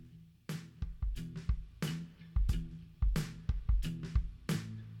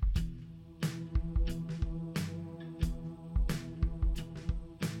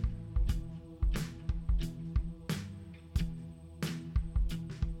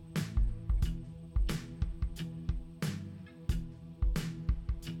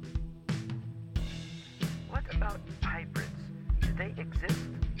about hybrids? Do they exist?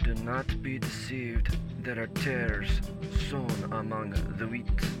 Do not be deceived. There are tares sown among the wheat.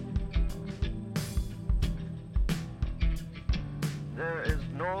 There is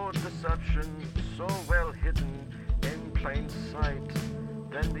no deception so well hidden in plain sight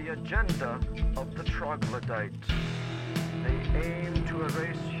than the agenda of the troglodyte. They aim to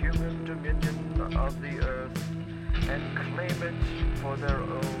erase human dominion of the earth and claim it for their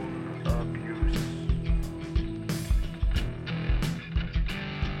own abuse.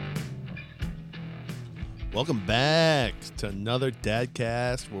 Welcome back to another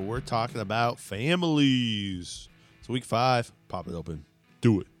Dadcast where we're talking about families. It's week 5. Pop it open.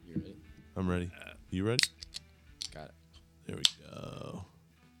 Do it. You ready? I'm ready. You ready? Got it. There we go.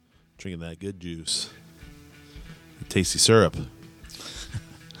 Drinking that good juice. Tasty syrup.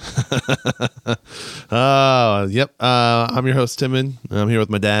 Yep. I'm your host, Timon. I'm here with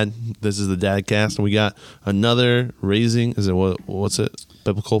my dad. This is the Dadcast, and we got another raising. Is it what's it?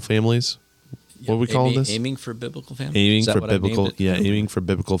 Biblical families. What are we calling this? Aiming for biblical families. Aiming for biblical. Yeah, aiming for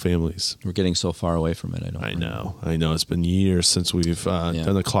biblical families. We're getting so far away from it. I know. It's been years since we've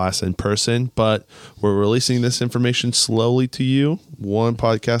done a class in person, but we're releasing this information slowly to you, one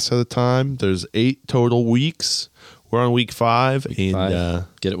podcast at a time. There's 8 total weeks. We're on week 5, and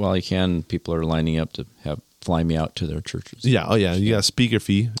get it while you can. People are lining up to fly me out to their churches. Yeah, oh yeah, you got a speaker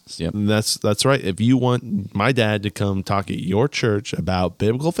fee. Yep. And that's right. If you want my dad to come talk at your church about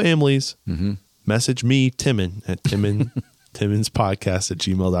biblical families, message me, Timon, at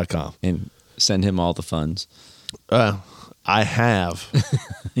timonspodcast@gmail.com. And send him all the funds. I have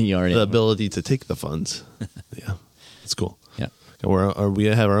You already the ability to take the funds. Yeah, it's cool. Yeah. We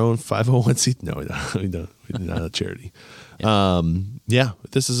have our own 501c. No, we don't. We're not a charity.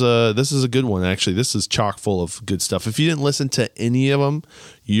 This is a good one, actually. This is chock full of good stuff. If you didn't listen to any of them,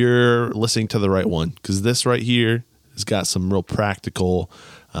 you're listening to the right one, because this right here has got some real practical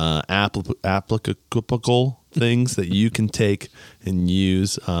applicable things that you can take and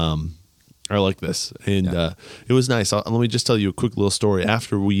use are like this. And it was nice. Let me just tell you a quick little story.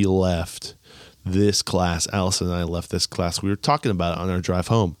 After we left this class, Allison and I left this class, we were talking about it on our drive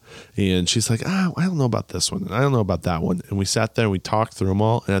home, and she's like, I don't know about this one, and I don't know about that one, and we sat there and we talked through them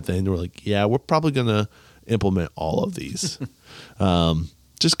all, and at the end we're like, yeah, we're probably gonna implement all of these.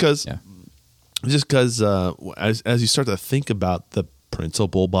 just because as you start to think about the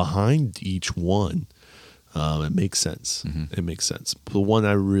principle behind each one, it makes sense. It makes sense. The one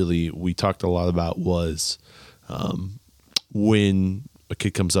we talked a lot about was when a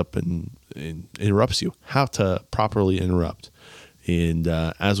kid comes up and interrupts you, how to properly interrupt. And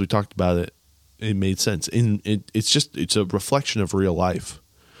as we talked about it, it made sense. And it's a reflection of real life.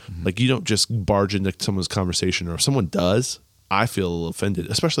 Like, you don't just barge into someone's conversation, or if someone does, I feel offended,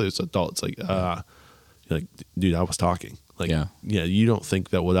 especially as an adult. It's like, dude, I was talking. You don't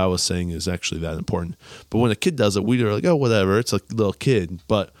think that what I was saying is actually that important. But when a kid does it, we're like, oh, whatever, it's a little kid.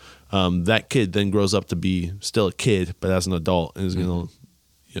 But that kid then grows up to be still a kid, but as an adult, and is going to,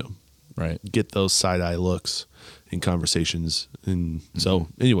 get those side-eye looks in conversations. And so,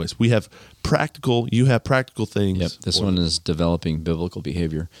 anyways, you have practical things. Yep. This one is developing biblical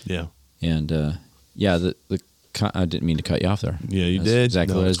behavior. Yeah. And I didn't mean to cut you off there. Yeah, you did.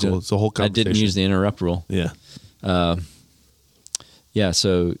 Exactly what I was doing. It's a whole conversation. I didn't use the interrupt rule. Yeah.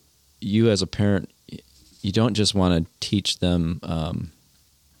 So you as a parent, you don't just want to teach them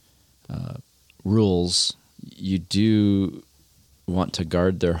rules. You do want to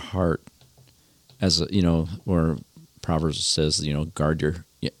guard their heart, where Proverbs says,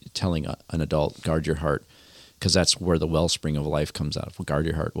 telling an adult, guard your heart, because that's where the wellspring of life comes out of. Guard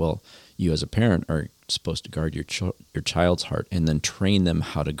your heart. Well, you as a parent are supposed to guard your child's heart, and then train them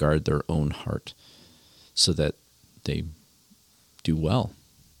how to guard their own heart, so that they do well.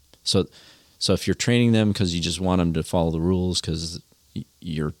 So if you're training them because you just want them to follow the rules because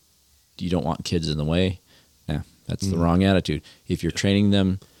you don't want kids in the way, that's the wrong attitude. If you're training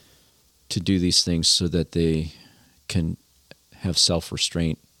them to do these things so that they can have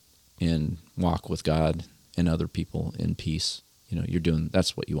self-restraint and walk with God and other people in peace,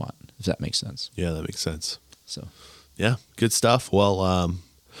 that's what you want, if that makes sense. Yeah, that makes sense. So, yeah, good stuff. Well,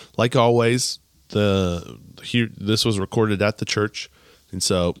 like always, this was recorded at the church, and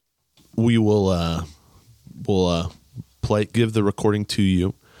so we will give the recording to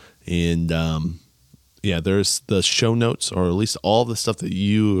you, and there's the show notes, or at least all the stuff that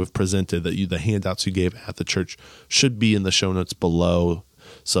you have presented, the handouts you gave at the church should be in the show notes below.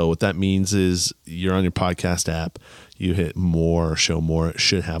 So what that means is you're on your podcast app, you hit more, show more, it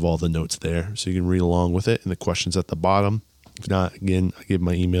should have all the notes there, so you can read along with it, and the questions at the bottom. If not, again, I gave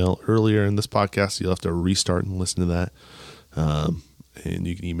my email earlier in this podcast. You'll have to restart and listen to that. And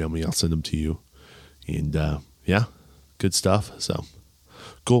you can email me. I'll send them to you. And yeah, good stuff. So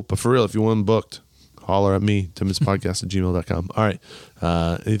cool. But for real, if you want them booked, holler at me, timotspodcast@gmail.com. All right.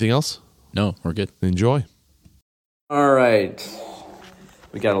 Anything else? No, we're good. Enjoy. All right.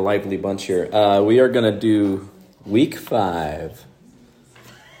 We got a lively bunch here. We are going to do week 5.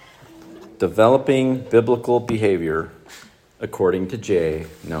 Developing biblical behavior according to Jay.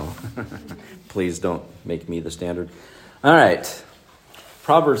 No, please don't make me the standard. All right.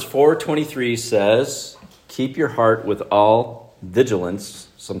 Proverbs 4:23 says, "Keep your heart with all vigilance,"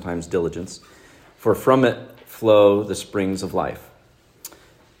 sometimes diligence, "for from it flow the springs of life."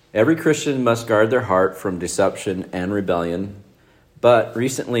 Every Christian must guard their heart from deception and rebellion. But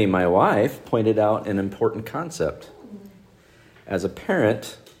recently my wife pointed out an important concept. As a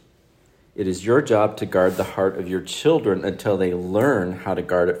parent, it is your job to guard the heart of your children until they learn how to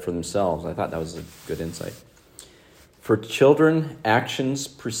guard it for themselves. I thought that was a good insight. For children, actions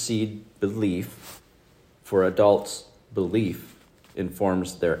precede belief. For adults, belief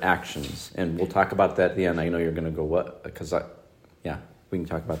informs their actions. And we'll talk about that at the end. I know you're going to go, what? Because we can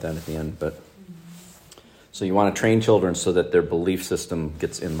talk about that at the end. But so you want to train children so that their belief system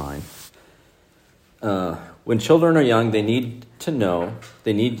gets in line. When children are young,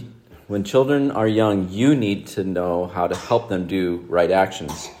 when children are young, you need to know how to help them do right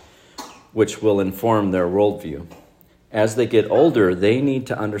actions, which will inform their worldview. As they get older, they need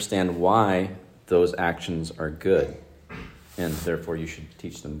to understand why those actions are good, and therefore you should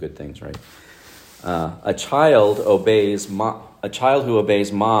teach them good things, right? A child who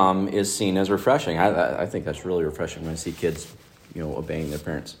obeys mom is seen as refreshing. I think that's really refreshing when I see kids, obeying their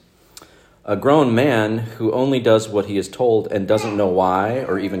parents. A grown man who only does what he is told and doesn't know why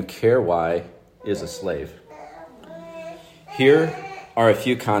or even care why is a slave. Here are a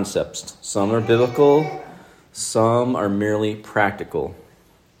few concepts. Some are biblical, some are merely practical.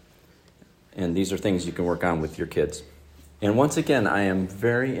 And these are things you can work on with your kids. And once again, I am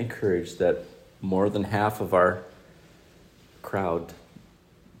very encouraged that more than half of our crowd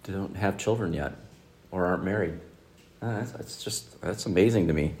don't have children yet or aren't married. That's amazing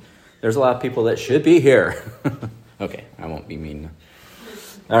to me. There's a lot of people that should be here. Okay, I won't be mean.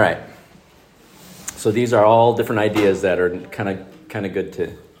 All right. So these are all different ideas that are kind of good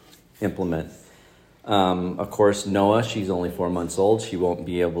to implement. Of course, Noah, she's only 4 months old. She won't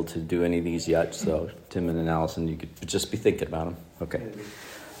be able to do any of these yet. So Tim and Allison, you could just be thinking about them. Okay.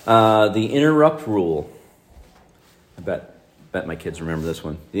 The interrupt rule. I bet my kids remember this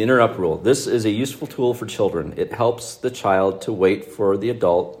one. The interrupt rule. This is a useful tool for children. It helps the child to wait for the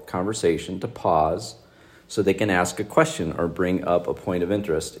adult conversation to pause so they can ask a question or bring up a point of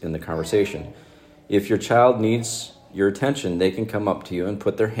interest in the conversation. If your child needs your attention, they can come up to you and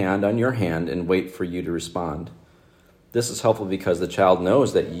put their hand on your hand and wait for you to respond. This is helpful because the child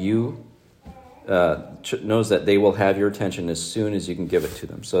knows that knows that they will have your attention as soon as you can give it to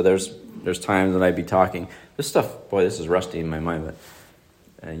them. So there's times that I'd be talking. This stuff, boy, this is rusty in my mind, but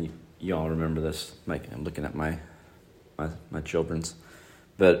and you all remember this. Like, I'm looking at my children's.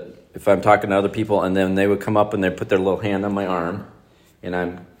 But if I'm talking to other people and then they would come up and they put their little hand on my arm,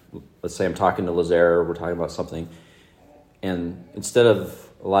 and let's say I'm talking to Lazare or we're talking about something, and instead of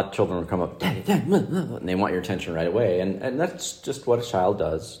a lot of children will come up, Daddy, and they want your attention right away. And that's just what a child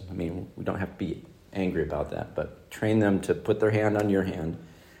does. I mean, we don't have to be angry about that, but train them to put their hand on your hand.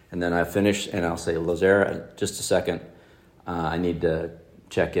 And then I finish and I'll say, Lazare, just a second. I need to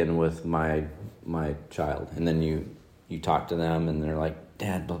check in with my child. And then you talk to them and they're like,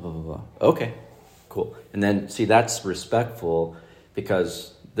 Dad, blah, blah, blah, blah. Okay, cool. And then, see, that's respectful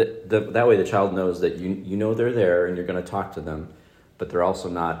because that way the child knows that you know they're there and you're going to talk to them. But they're also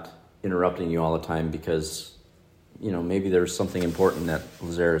not interrupting you all the time because, maybe there's something important that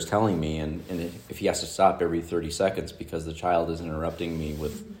Lazare is telling me. And if he has to stop every 30 seconds because the child is interrupting me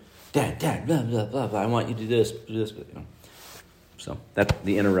with, Dad, blah, blah, blah, blah, I want you to do this, So that's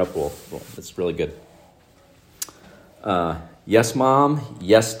the interrupt rule. That's really good. Yes, Mom.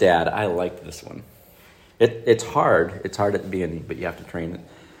 Yes, Dad. I like this one. It's hard. It's hard at the beginning, but you have to train it.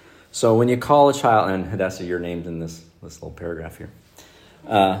 So when you call a child, and Hadassah, your name's in this little paragraph here.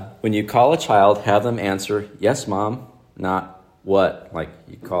 When you call a child, have them answer, yes, Mom, not what. Like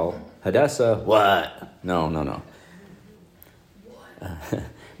you call Hadassah, what? No.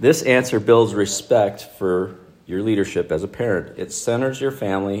 This answer builds respect for your leadership as a parent. It centers your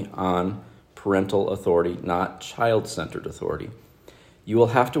family on parental authority, not child-centered authority. You will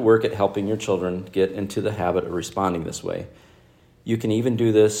have to work at helping your children get into the habit of responding this way. You can even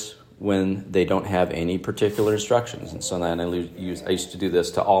do this when they don't have any particular instructions. And so then I used to do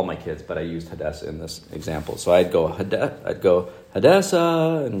this to all my kids, but I used Hadessa in this example. So I'd go,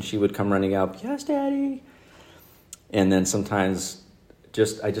 Hadessa, and she would come running up, yes, Daddy. And then sometimes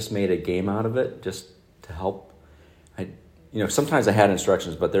I just made a game out of it just to help. Sometimes I had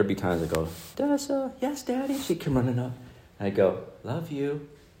instructions, but there'd be times I'd go, Hadessa, yes, Daddy. She'd come running up. And I'd go, love you.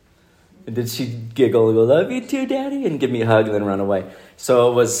 And then she'd giggle and go, love you too, Daddy, and give me a hug and then run away.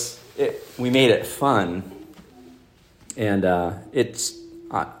 So we made it fun. And it's,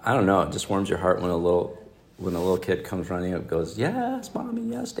 I don't know, it just warms your heart when a little kid comes running up and goes, yes, Mommy,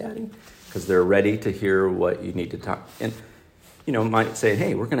 yes, Daddy. Because they're ready to hear what you need to talk. And, might say,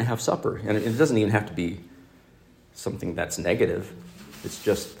 hey, we're going to have supper. And it doesn't even have to be something that's negative. It's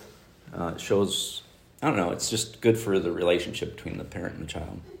just, it shows, I don't know, it's just good for the relationship between the parent and the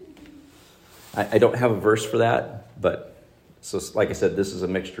child. I don't have a verse for that, but so like I said, this is a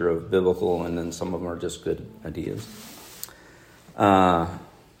mixture of biblical and then some of them are just good ideas. The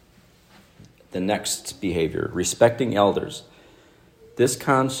next behavior, respecting elders. This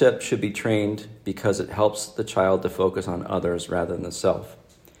concept should be trained because it helps the child to focus on others rather than the self.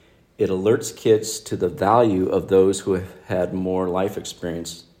 It alerts kids to the value of those who have had more life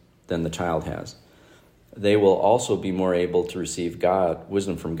experience than the child has. They will also be more able to receive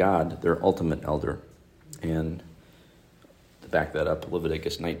wisdom from God, their ultimate elder. And to back that up,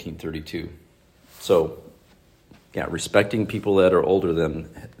 Leviticus 19:32. So, respecting people that are older than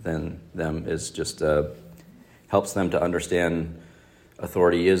them is just helps them to understand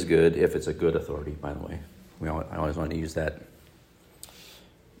authority is good if it's a good authority. By the way, I always want to use that.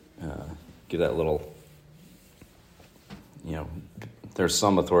 Give that little. There's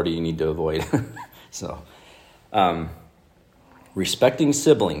some authority you need to avoid. So, respecting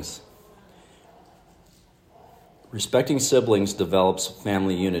siblings. Respecting siblings develops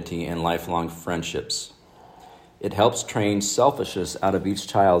family unity and lifelong friendships. It helps train selfishness out of each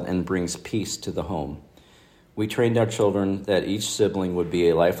child and brings peace to the home. We trained our children that each sibling would be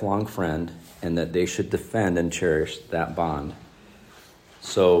a lifelong friend and that they should defend and cherish that bond.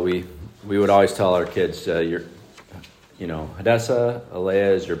 So we would always tell our kids, Hadessa,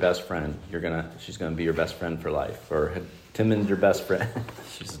 Alea is your best friend. She's gonna be your best friend for life. Or Timon's your best friend.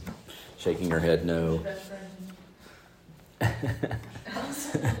 She's shaking her head no.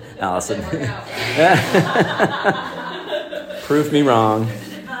 Allison. Prove me wrong.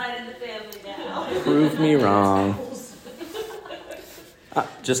 Prove me wrong.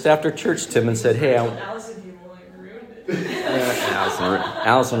 Just after church, Timon said, "Hey,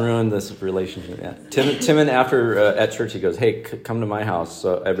 Allison ruined this relationship." Yeah. Timon after at church, he goes, "Hey, come to my house."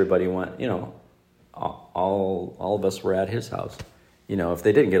 So everybody went. All of us were at his house. If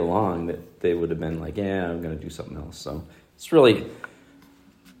they didn't get along, they would have been like, "Yeah, I'm going to do something else." So it's really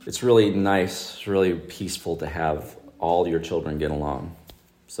nice. It's really peaceful to have all your children get along.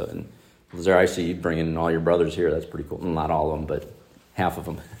 So, and there I see you bringing all your brothers here. That's pretty cool. Well, not all of them, but half of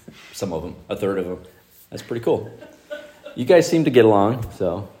them, some of them, a third of them. That's pretty cool. You guys seem to get along,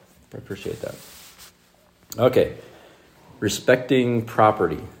 so I appreciate that. Okay, respecting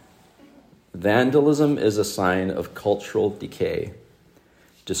property. Vandalism is a sign of cultural decay.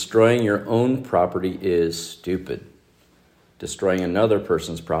 Destroying your own property is stupid. Destroying another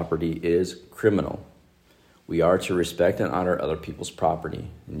person's property is criminal. We are to respect and honor other people's property.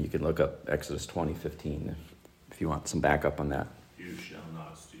 And you can look up Exodus 20:15 if you want some backup on that. You shall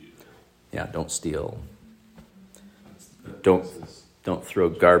not steal. Yeah, don't steal. Don't throw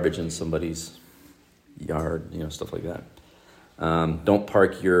garbage in somebody's yard, stuff like that. Don't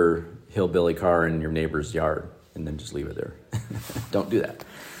park your hillbilly car in your neighbor's yard and then just leave it there. Don't do that.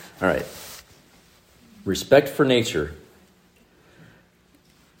 All right. Respect for nature.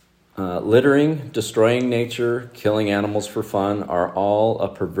 Littering, destroying nature, killing animals for fun are all a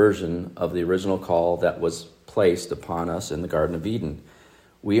perversion of the original call that was placed upon us in the Garden of Eden.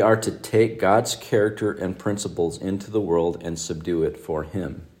 We are to take God's character and principles into the world and subdue it for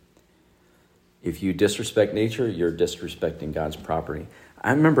Him. If you disrespect nature, you're disrespecting God's property.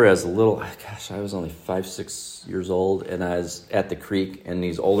 I remember as a little, I was only 5-6 years old, and I was at the creek, and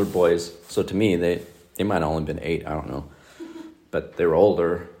these older boys, so to me, they might have only been 8, I don't know, but they were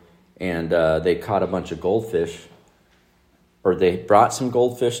older, and they caught a bunch of goldfish, or they brought some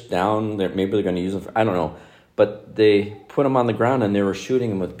goldfish down, maybe they're going to use them, I don't know, but they put them on the ground, and they were shooting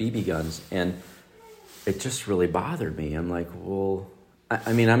them with BB guns, and it just really bothered me. I'm like, well,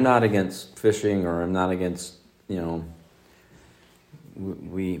 I mean, I'm not against fishing, or I'm not against,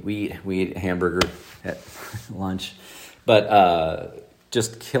 we eat hamburger at lunch, but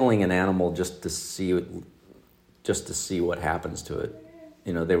just killing an animal just to see what happens to it.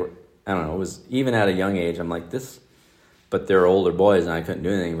 I don't know, it was even at a young age, I'm like, this, but they're older boys and I couldn't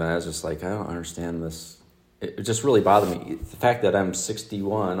do anything, but I was just like, I don't understand this. It just really bothered me. The fact that I'm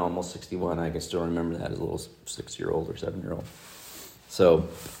 61, almost 61, I can still remember that as a little 6-year-old or 7-year-old. So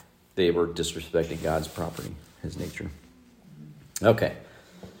they were disrespecting God's property, his nature. Okay.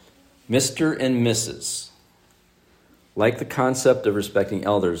 Mr. and Mrs. Like the concept of respecting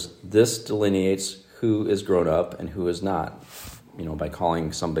elders, this delineates who is grown up and who is not, by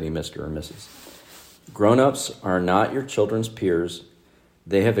calling somebody Mr. or Mrs. Grown-ups are not your children's peers.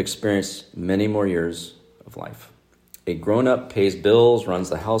 They have experienced many more years of life. A grown-up pays bills, runs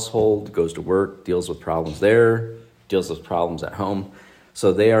the household, goes to work, deals with problems there, deals with problems at home.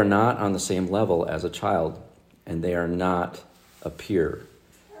 So they are not on the same level as a child, and they are not a peer.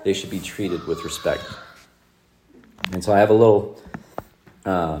 They should be treated with respect. And so I have a little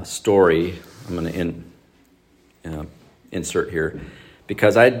story I'm going to insert here,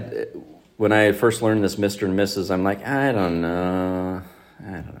 because when I first learned this Mr. and Mrs., I'm like, I don't know.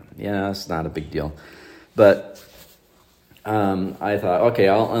 Yeah, it's not a big deal. But I thought, okay,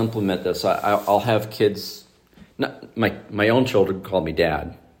 I'll implement this. I'll have kids, not my own children call me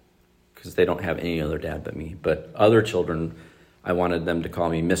Dad, because they don't have any other dad but me. But other children, I wanted them to call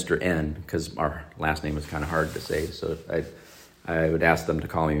me Mr. N, because our last name was kind of hard to say. So I would ask them to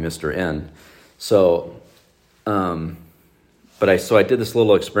call me Mr. N. So, but I did this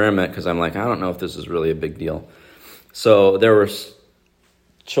little experiment, because I'm like, I don't know if this is really a big deal. So there were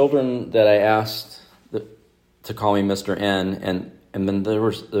children that I asked to call me Mr. N, and then there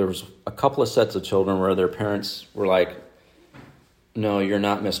was a couple of sets of children where their parents were like, no, you're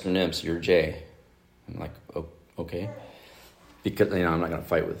not Mr. Nims, you're Jay. I'm like, oh, okay. Because, I'm not going to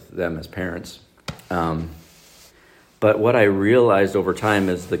fight with them as parents. But what I realized over time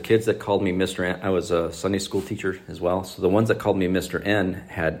is the kids that called me Mr. N, I was a Sunday school teacher as well, so the ones that called me Mr. N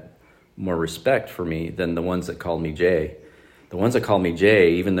had more respect for me than the ones that called me Jay. The ones that called me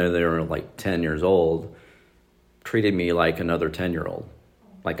Jay, even though they were like 10 years old, treated me like another 10-year-old,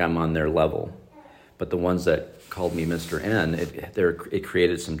 like I'm on their level. But the ones that called me Mr. N, it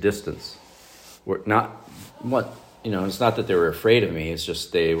created some distance. It's not that they were afraid of me. It's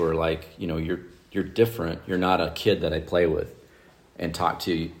just they were like, you're different. You're not a kid that I play with and talk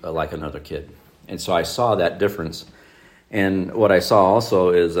to like another kid. And so I saw that difference. And what I saw also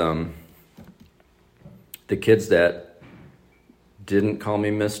is the kids that didn't call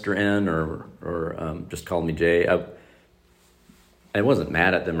me Mr. N or just called me Jay. I wasn't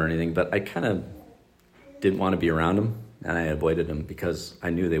mad at them or anything, but I kind of didn't want to be around them, and I avoided them because I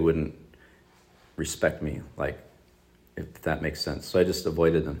knew they wouldn't respect me, like, if that makes sense. So I just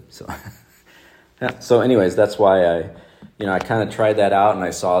avoided them. So, yeah. So anyways, that's why I kind of tried that out, and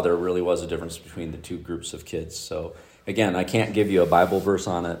I saw there really was a difference between the two groups of kids. So again, I can't give you a Bible verse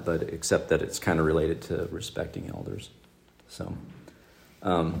on it, but except that it's kind of related to respecting elders. So,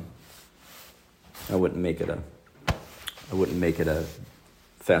 I wouldn't make it a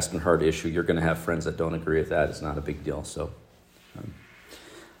fast and hard issue. You're going to have friends that don't agree with that. It's not a big deal. So,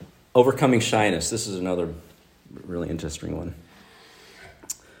 overcoming shyness. This is another really interesting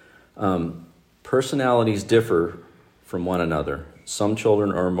one. Personalities differ from one another. Some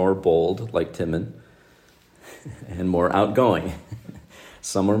children are more bold, like Timon, and more outgoing.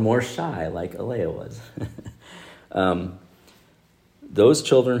 Some are more shy, like Alea was. Those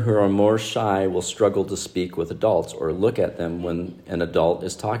children who are more shy will struggle to speak with adults or look at them when an adult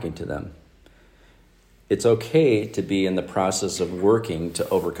is talking to them. It's okay to be in the process of working to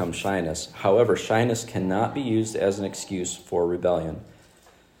overcome shyness. However, shyness cannot be used as an excuse for rebellion.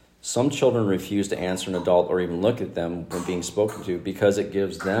 Some children refuse to answer an adult or even look at them when being spoken to because it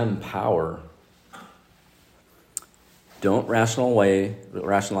gives them power. Don't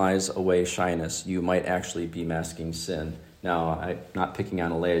rationalize away shyness. You might actually be masking sin. Now, I'm not picking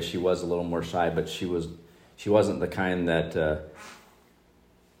on Alea. She was a little more shy, but she wasn't the kind that,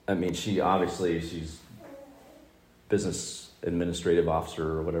 she's business administrative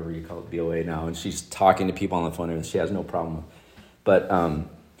officer or whatever you call it, BOA now, and she's talking to people on the phone, and she has no problem. But,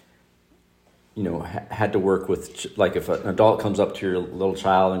 had to work with, like if an adult comes up to your little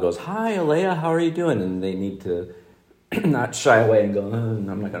child and goes, "Hi, Alea, how are you doing?" And they need to not shy away and go, I'm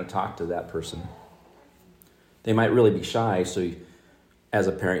not going to talk to that person. They might really be shy, so as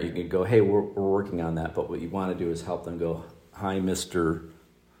a parent, you can go, "Hey, we're working on that." But what you want to do is help them go, Hi, Mr.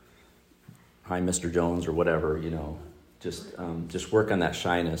 Jones," or whatever. Just work on that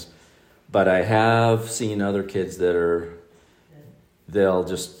shyness. But I have seen other kids that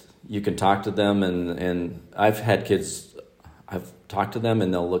you can talk to them, and I've had kids, I've talked to them,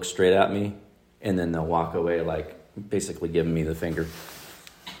 and they'll look straight at me, and then they'll walk away, like basically giving me the finger.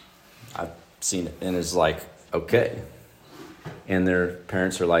 I've seen it, and it's like, okay. And their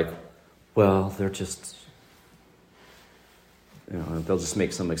parents are like, well, they're just, they'll just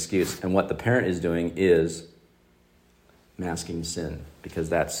make some excuse. And what the parent is doing is masking sin, because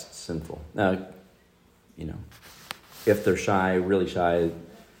that's sinful. Now, if they're shy, really shy,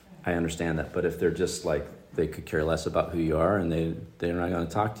 I understand that. But if they're just like, they could care less about who you are and they're not going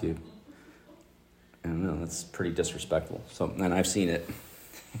to talk to you, I don't know, that's pretty disrespectful. So, and I've seen it.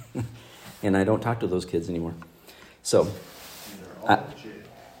 And I don't talk to those kids anymore. So,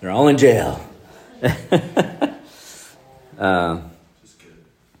 they're all in jail.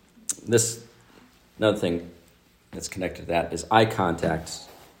 This, another thing that's connected to that is eye contact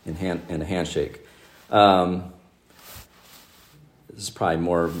and a handshake. This is probably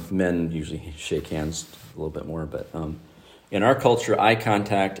more, men usually shake hands a little bit more, but in our culture, eye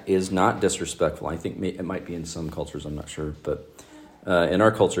contact is not disrespectful. I think it might be in some cultures, I'm not sure, but in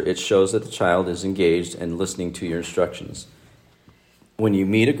our culture, it shows that the child is engaged and listening to your instructions. When you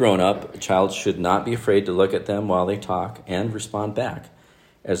meet a grown-up, a child should not be afraid to look at them while they talk and respond back.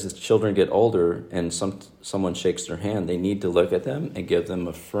 As the children get older and someone shakes their hand, they need to look at them and give them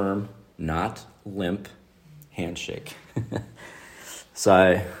a firm, not limp handshake. So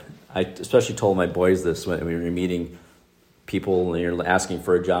I especially told my boys this when we were meeting people and you're asking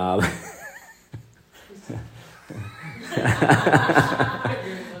for a job.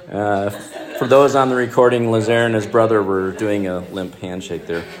 For those on the recording, Lazare and his brother were doing a limp handshake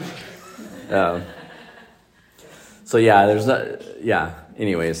there. So yeah,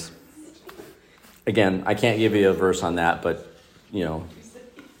 anyways. Again, I can't give you a verse on that, but,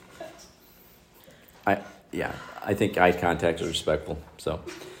 I think eye contact is respectful. So,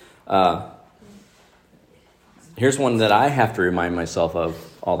 here's one that I have to remind myself of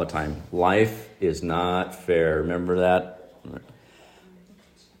all the time. Life is not fair. Remember that?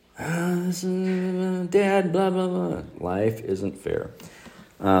 Dad, blah, blah, blah. Life isn't fair.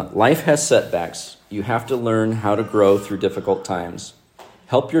 Life has setbacks. You have to learn how to grow through difficult times.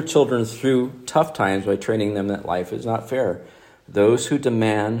 Help your children through tough times by training them that life is not fair. Those who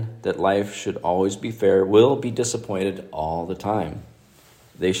demand that life should always be fair will be disappointed all the time.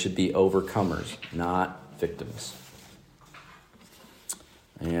 They should be overcomers, not victims.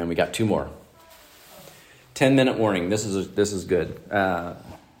 And we got 2 more. 10-minute warning. This is good.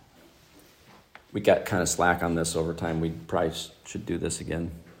 We got kind of slack on this over time. We probably should do this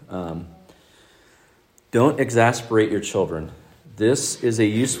again. Don't exasperate your children. This is a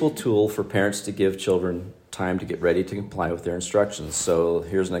useful tool for parents to give children time to get ready to comply with their instructions. So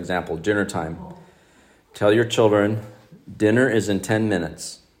here's an example. Dinner time. Tell your children, dinner is in 10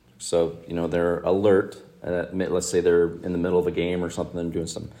 minutes. So, they're alert. Let's say they're in the middle of a game or something and doing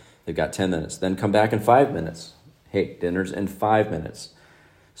something. They've got 10 minutes. Then come back in 5 minutes. Hey, dinner's in 5 minutes.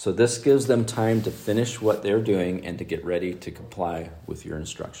 So this gives them time to finish what they're doing and to get ready to comply with your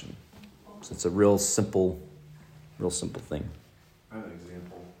instruction. So it's a real simple thing. I have an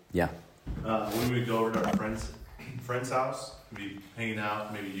example. Yeah. When we would go over to our friend's house, we'd be hanging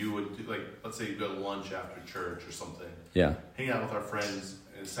out. Maybe you would do, let's say you go to lunch after church or something. Yeah. Hang out with our friends,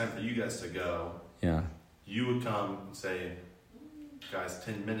 and it's time for you guys to go. Yeah. You would come and say, guys,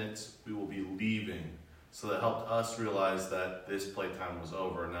 10 minutes, we will be leaving. So that helped us realize that this playtime was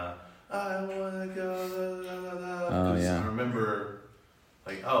over, not, I want to go, da, da, da, da. Oh, yeah. I remember,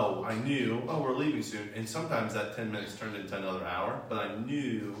 I knew, we're leaving soon. And sometimes that 10 minutes turned into another hour, but I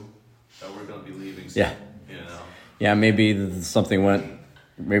knew that we're going to be leaving soon. Yeah. Yeah, maybe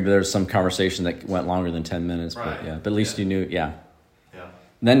maybe there's some conversation that went longer than 10 minutes. Right. But at least you knew, Yeah.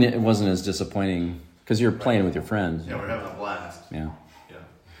 Then it wasn't as disappointing because you're playing with your friends. Yeah, we're having a blast. Yeah.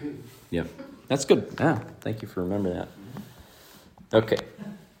 Yeah. Yep. That's good. Yeah, thank you for remembering that. Okay.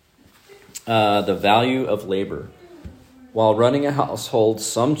 The value of labor. While running a household,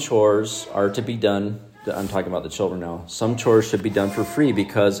 some chores are to be done. I'm talking about the children now. Some chores should be done for free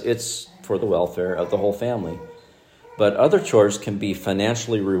because it's for the welfare of the whole family. But other chores can be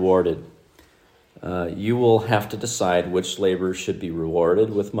financially rewarded. You will have to decide which labor should be rewarded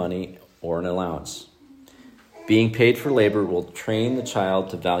with money or an allowance. Being paid for labor will train the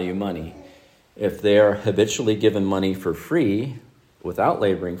child to value money. If they are habitually given money for free, without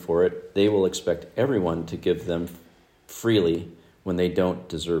laboring for it, they will expect everyone to give them freely when they don't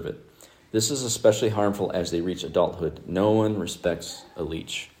deserve it. This is especially harmful as they reach adulthood. No one respects a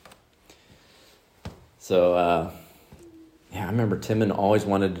leech. So, I remember Timon always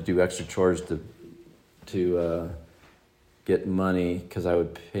wanted to do extra chores to get money because I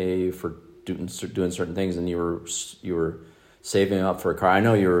would pay for doing certain things, and you were saving up for a car. I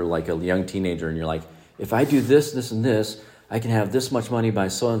know you were like a young teenager, and you're like, if I do this, this, and this, I can have this much money by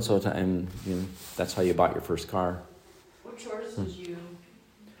so and so time. You know, that's how you bought your first car. What chores did you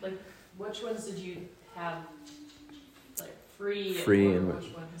like? Which ones did you have like free? Free and and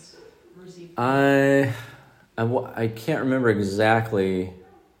which ones received? I can't remember exactly.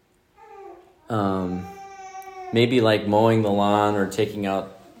 Maybe like mowing the lawn or taking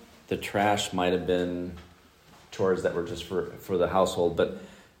out the trash might have been chores that were just for the household. But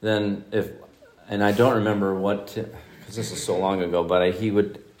then and I don't remember because this is so long ago, but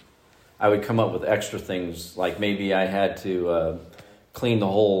I would come up with extra things. Like maybe I had to clean the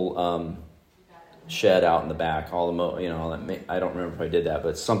whole shed out in the back, all the I don't remember if I did that,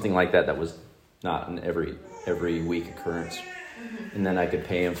 but something like that was not an every week occurrence. Mm-hmm. And then I could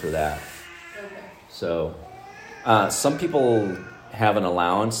pay him for that. Okay. So some people have an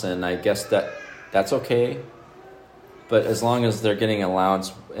allowance, and I guess that's okay. But as long as they're getting an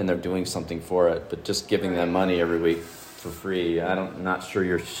allowance and they're doing something for it, but just giving them money every week for free, I'm not sure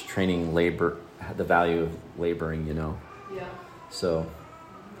you're training the value of laboring, you know. Yeah. So,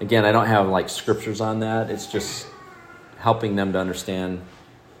 again, I don't have like scriptures on that. It's just helping them to understand.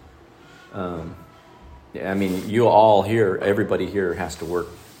 I mean, everybody here has to work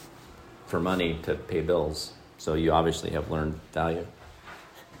for money to pay bills. So you obviously have learned value.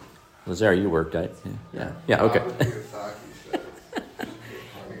 Lazare, you worked, right? Yeah. Okay.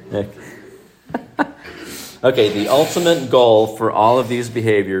 Okay, the ultimate goal for all of these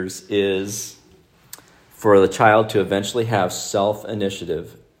behaviors is for the child to eventually have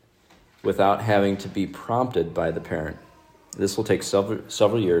self-initiative without having to be prompted by the parent. This will take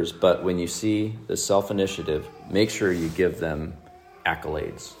several years, but when you see the self-initiative, make sure you give them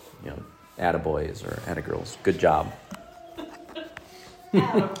accolades, attaboys or attagirls. Good job.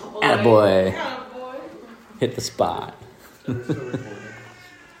 Attaboy. Hit the spot.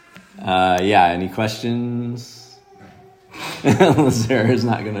 Any questions? Lazare is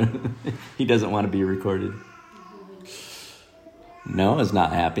not gonna. He doesn't want to be recorded. No, is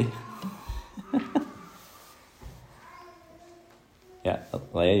not happy. Yeah,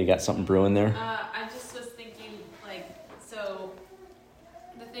 Leia, you got something brewing there? I just was thinking, so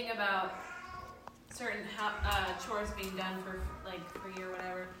the thing about certain chores being done for free or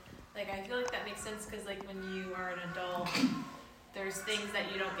whatever, I feel like that makes sense because when you are an adult, there's things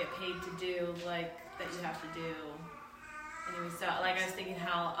that you don't get paid to do, that you have to do. Anyway, so I was thinking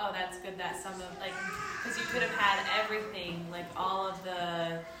how, that's good that some of because you could have had everything, all of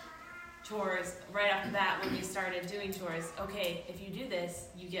the chores right off the bat when you started doing chores. Okay, if you do this,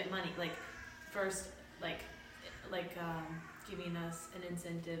 you get money. First, giving us an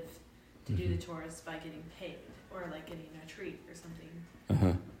incentive to do the chores by getting paid or getting a treat or something.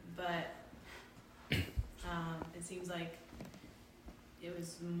 Uh-huh. But it seems like it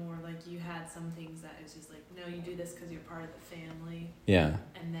was more you had some things that it was just no, you do this because you're part of the family. Yeah.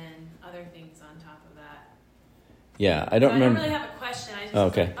 And then other things on top of that. Yeah, I don't remember. I don't really have a question. I just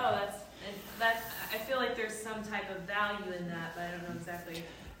okay. that's I feel like there's some type of value in that, but I don't know exactly.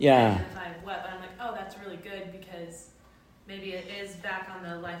 Yeah. Identify what, but I'm that's really good because maybe it is back on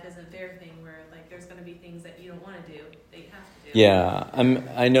the life isn't fair thing where there's going to be things that you don't want to do that you have to do. Yeah,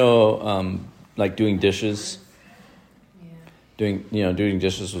 I know doing dishes. Yeah. Doing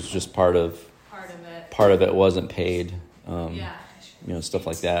dishes was just part of it. Part of it wasn't paid. Yeah. Stuff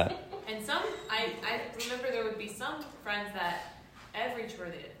like that. And some I remember there would be some friends that every chore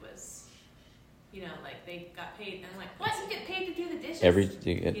they did was they got paid, and I'm what, you get paid to do the dishes?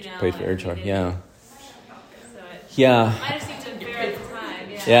 You get paid for every chore. Yeah. So it Yeah. might have seemed unfair at the time.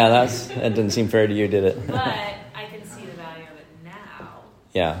 Yeah. Yeah, that didn't seem fair to you, did it? But I can see the value of it now.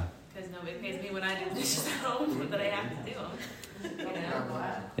 Yeah. Because nobody pays me when I do dishes at home, but I have to do them.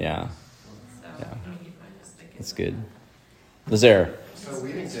 Yeah. So Yeah. I'm just thinking. That's good. Lazare. So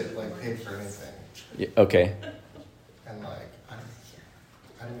we didn't get paid for anything, Yeah, okay. and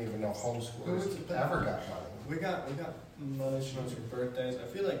I didn't even know homeschoolers ever got money. We got money for birthdays. I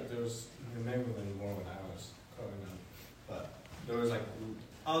feel like there was maybe even more when I was growing up, but there was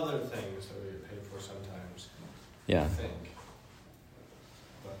other things that we were paid for sometimes. Yeah. I think,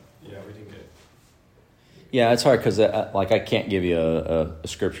 but yeah, we didn't get. Yeah, it's hard because I can't give you a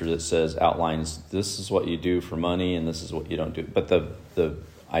scripture that says outlines this is what you do for money and this is what you don't do. But the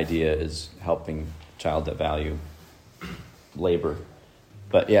idea is helping child to value labor.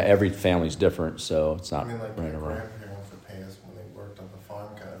 But yeah, every family's different, so it's not My right or wrong. grandparents would pay us when they worked on the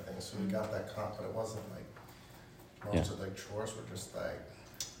farm kind of thing, so we got that comp, but it wasn't most of the chores were just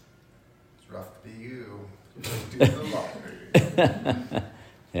it's rough to be you. Do the laundry.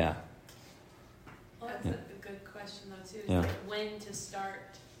 Yeah. Well, that's a good question though too. Yeah. When to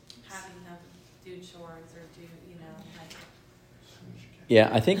start having them do chores or do Yeah,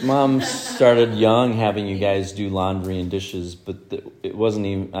 I think Mom started young having you guys do laundry and dishes, but it wasn't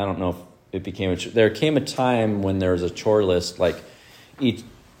even, I don't know if it became there came a time when there was a chore list, like each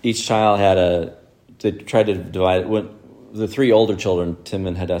child had they tried to divide it. When the three older children, Tim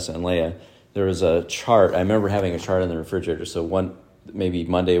and Hadessa and Leia, there was a chart. I remember having a chart in the refrigerator. So maybe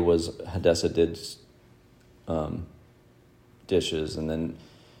Monday was Hadessa did dishes, and then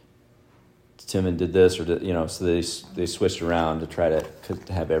Tim did this, or so they switched around to try to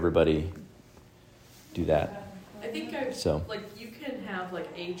have everybody do that. I think you can have like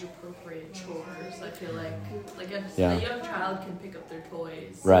age appropriate chores. I feel like a young child can pick up their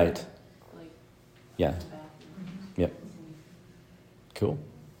toys. Right. Like, yeah. Yep. Cool.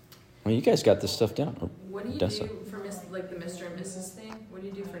 Well, you guys got this stuff down. what do you do for the Mr. and Mrs. thing? What do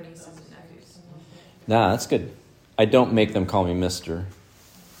you do for nieces and nephews? Nah, that's good. I don't make them call me Mr.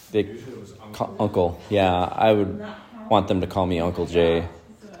 They Usually it was Uncle. Yeah, I would want them to call me Uncle Jay. Okay.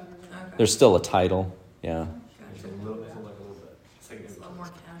 There's still a title. Yeah. It's a little bit. It's like It's a lot more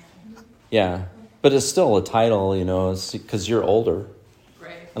casual. Yeah. But it's still a title, because you're older.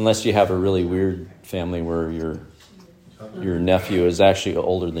 Right. Unless you have a really weird family where your nephew is actually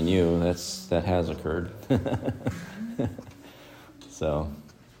older than you. That has occurred. So,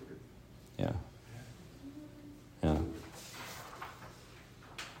 yeah. Yeah.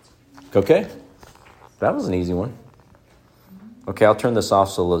 Okay. That was an easy one. Okay, I'll turn this off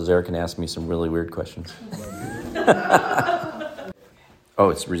so Lazare can ask me some really weird questions. Oh,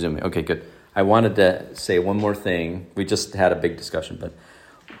 it's resuming. Okay, good. I wanted to say one more thing. We just had a big discussion, but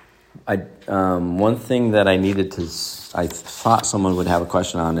one thing that I thought someone would have a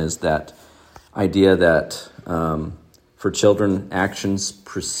question on is that idea that for children, actions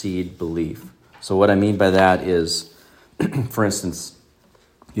precede belief. So what I mean by that is, for instance,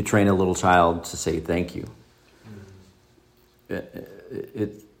 you train a little child to say thank you.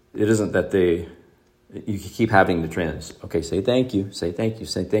 It isn't that you keep having to train them. Okay, say thank you, say thank you,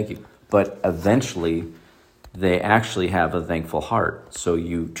 say thank you. But eventually, they actually have a thankful heart. So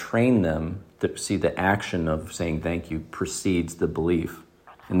you train them to see the action of saying thank you precedes the belief.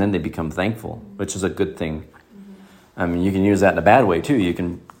 And then they become thankful, which is a good thing. I mean, you can use that in a bad way, too. You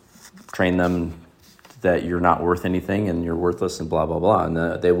can train them that you're not worth anything and you're worthless and blah, blah, blah.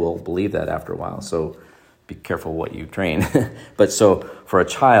 And they will believe that after a while. So be careful what you train. But so for a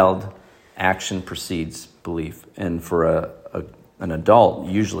child, action precedes belief. And for an adult,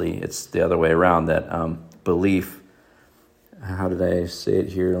 usually it's the other way around, that belief, how did I say it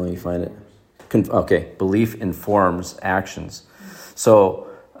here? Let me find it. Belief informs actions. So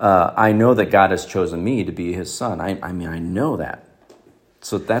I know that God has chosen me to be his son. I mean, I know that.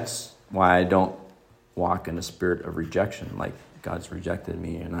 So that's why I don't walk in a spirit of rejection, like God's rejected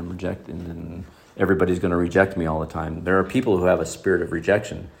me and I'm rejected and everybody's going to reject me all the time. There are people who have a spirit of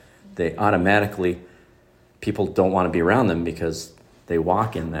rejection. They automatically, people don't want to be around them because they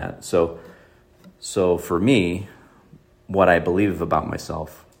walk in that. So for me, what I believe about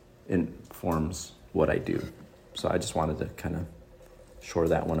myself informs what I do. So I just wanted to kind of shore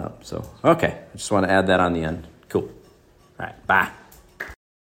that one up. So, okay. I just want to add that on the end. Cool. All right. Bye.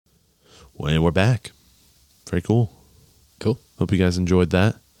 Well, we're back. Very cool. Cool. Hope you guys enjoyed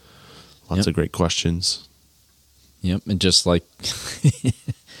that. Lots Yep. of great questions. Yep. And just like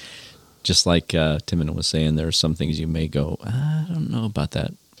Timon was saying, there are some things you may go, I don't know about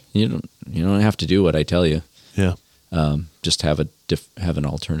that. You don't have to do what I tell you. Yeah. Just have an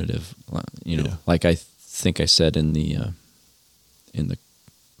alternative. Yeah. Like I think I said when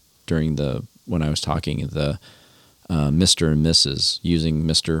I was talking, the Mr. and Mrs. using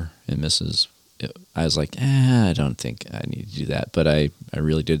Mr. and Mrs. I was like, I don't think I need to do that. But I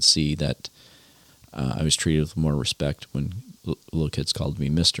really did see that I was treated with more respect when little kids called me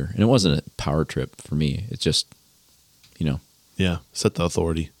Mr. And it wasn't a power trip for me. It's just, Yeah. Set the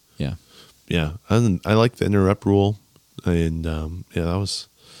authority. Yeah. Yeah. I like the interrupt rule. And that was,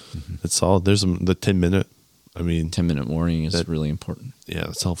 it's solid. There's the 10-minute. I mean, 10-minute warning is really important. Yeah,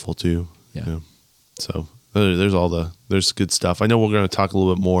 that's helpful too. Yeah. So there's good stuff. I know we're going to talk a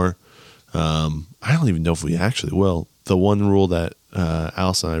little bit more. I don't even know if we actually will. The one rule that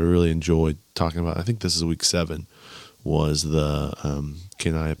Alice and I really enjoyed talking about, I think this is week 7, was the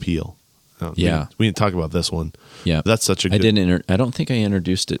can I appeal? Yeah. We didn't talk about this one. Yeah. That's such a good... I don't think I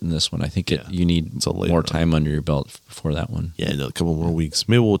introduced it in this one. I think you need more time under your belt for that one. Yeah, a couple more weeks.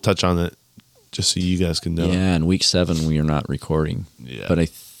 Maybe we'll touch on it just so you guys can know. Yeah, and week 7 we are not recording. Yeah. But I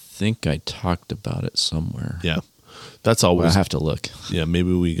think I talked about it somewhere. Yeah. That's always... Well, I have to look. Yeah,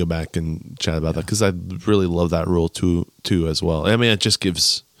 maybe we go back and chat about that, because I really love that rule too as well. I mean, it just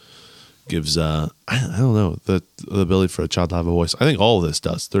gives gives I don't know, the ability for a child to have a voice. I think all of this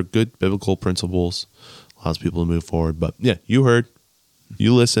does. They're good biblical principles, allows people to move forward. But yeah, you heard,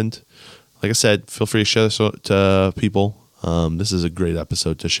 you listened. Like I said, feel free to share this to people. This is a great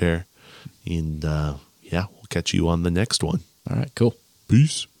episode to share. And yeah, we'll catch you on the next one. All right, cool.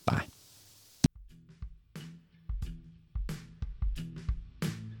 Peace. Bye.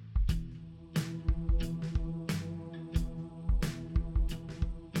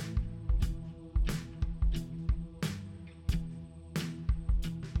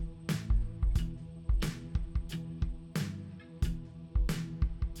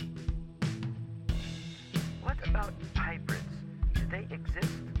 What about hybrids? Do they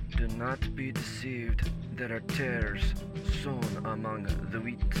exist? Do not be deceived. There are tares sown among the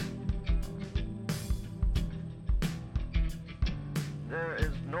wheat. There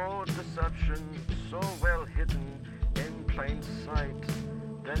is no deception so well hidden in plain sight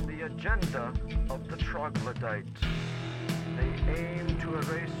than the agenda of the troglodyte. They aim to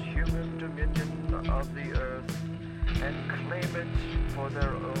erase human dominion of the earth and claim it for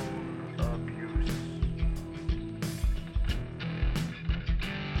their own abuse.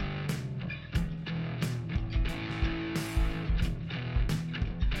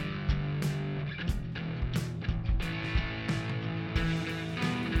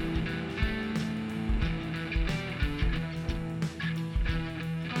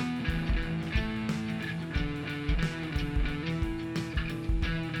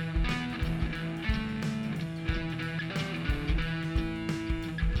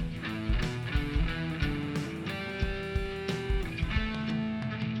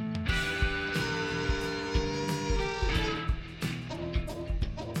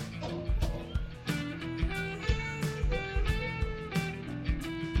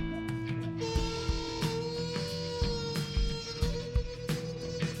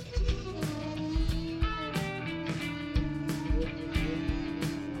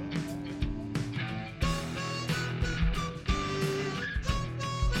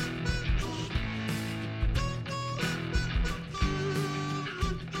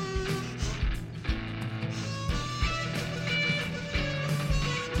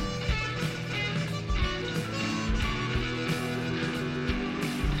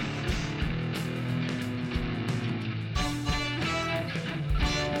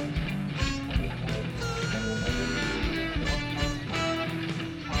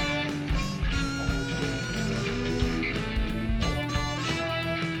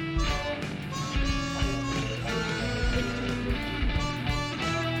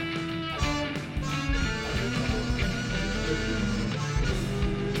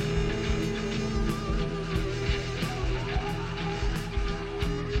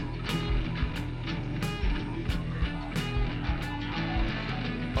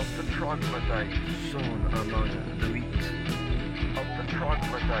 Troglodyte Sown among the wheat. of the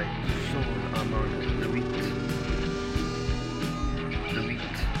troglodyte Sown among the wheat.